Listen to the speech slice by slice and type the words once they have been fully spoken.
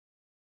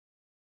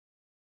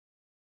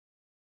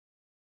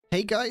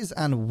Hey guys,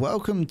 and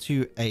welcome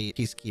to a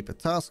Peacekeeper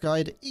task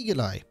guide,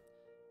 Eagle Eye.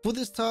 For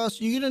this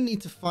task, you're going to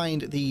need to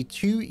find the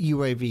 2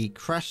 UAV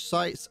crash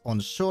sites on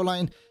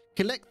Shoreline,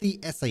 collect the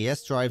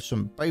SAS drives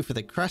from both of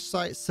the crash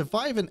sites,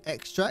 survive and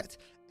extract,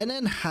 and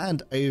then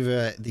hand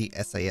over the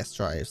SAS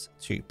drives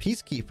to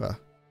Peacekeeper.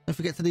 Don't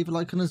forget to leave a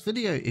like on this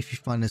video if you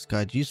find this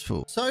guide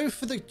useful. So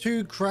for the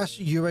 2 crash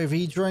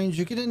UAV drones,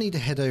 you're going to need to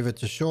head over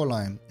to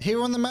Shoreline.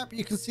 Here on the map,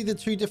 you can see the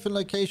 2 different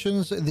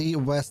locations, the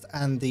west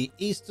and the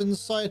eastern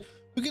side.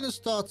 We're going to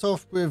start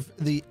off with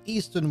the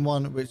eastern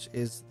one, which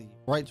is the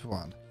right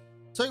one.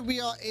 So we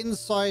are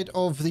inside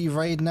of the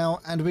raid now,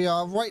 and we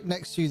are right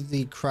next to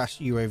the crash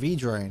UAV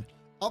drone.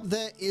 Up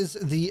there is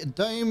the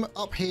dome.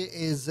 Up here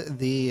is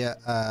the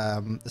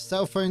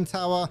cell phone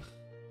tower,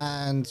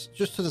 and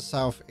just to the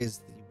south is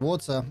the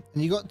water.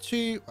 And you got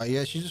 2. Oh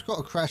yeah, she just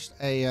got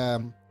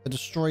a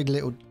destroyed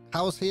little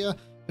house here,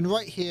 and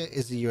right here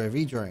is the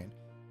UAV drone.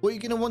 What you're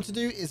going to want to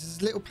do is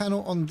this little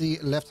panel on the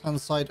left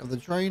hand side of the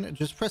drone.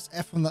 Just press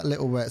F on that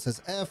little where it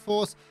says Air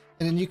Force,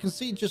 and then you can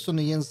see just on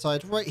the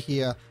inside right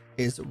here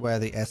is where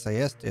the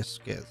SAS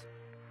disc is.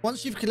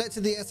 Once you've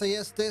collected the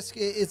SAS disc,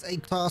 it is a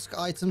task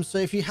item, so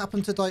if you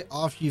happen to die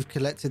after you've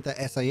collected the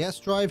SAS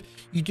drive,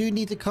 you do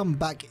need to come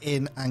back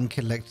in and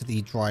collect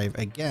the drive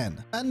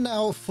again. And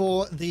now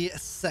for the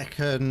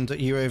second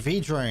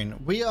UAV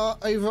drone. We are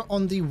over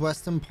on the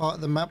western part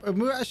of the map,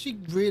 and we're actually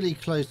really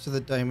close to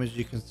the dome, as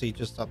you can see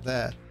just up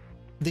there.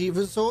 The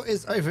resort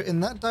is over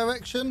in that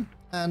direction,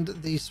 and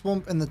the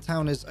swamp in the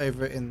town is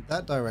over in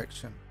that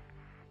direction.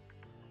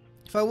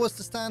 If I was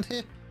to stand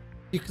here,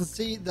 you can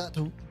see that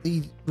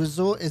the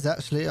resort is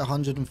actually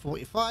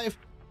 145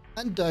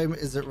 and dome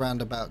is at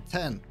around about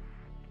 10.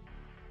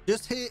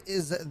 Just here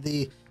is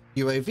the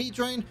UAV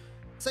drone.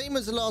 Same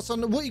as the last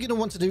one. What you're going to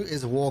want to do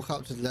is walk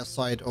up to the left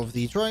side of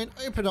the drone,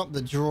 open up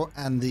the drawer,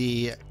 and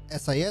the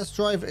SAS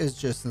drive is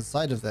just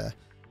inside of there.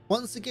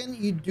 Once again,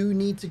 you do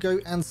need to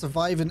go and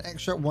survive an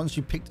extra once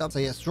you picked up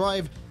the SAS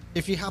drive.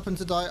 If you happen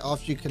to die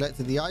after you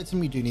collected the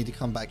item, you do need to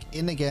come back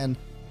in again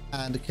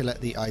and collect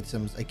the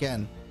items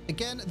again.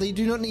 Again, they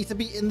do not need to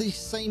be in the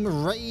same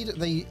raid,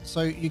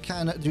 so you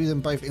can do them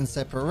both in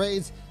separate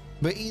raids,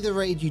 but either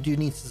raid you do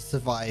need to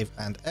survive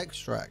and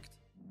extract.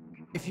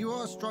 If you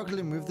are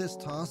struggling with this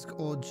task,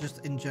 or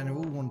just in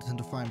general wanting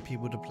to find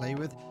people to play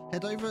with,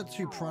 head over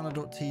to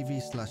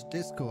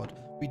piranha.tv/discord.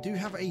 We do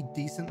have a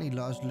decently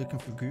large looking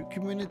for group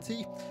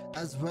community,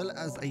 as well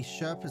as a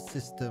Sherpa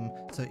system,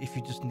 so if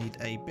you just need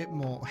a bit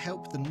more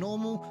help than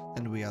normal,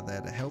 then we are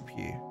there to help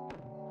you.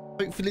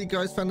 Hopefully you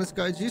guys found this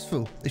guide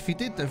useful. If you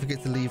did, don't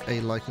forget to leave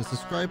a like and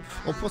subscribe,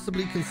 or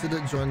possibly consider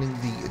joining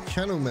the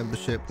channel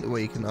membership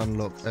where you can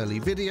unlock early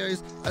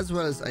videos as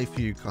well as a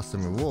few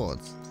custom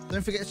rewards.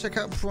 Don't forget to check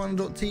out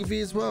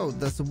Piranha.tv as well.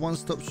 That's a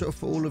one-stop shop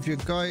for all of your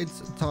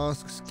guides,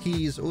 tasks,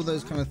 keys, all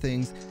those kind of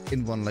things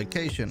in one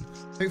location.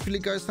 Hopefully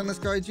you guys found this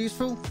guide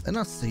useful, and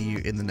I'll see you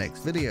in the next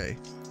video.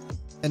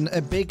 And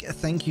a big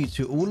thank you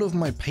to all of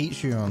my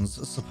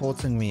Patreons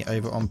supporting me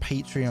over on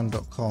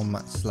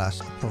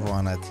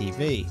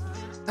patreon.com/PiranhaTV.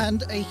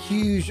 And a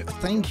huge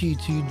thank you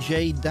to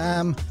J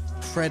Dam,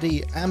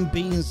 Freddy and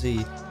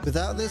Beansy.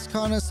 Without this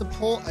kind of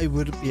support, I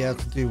wouldn't be able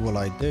to do what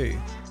I do.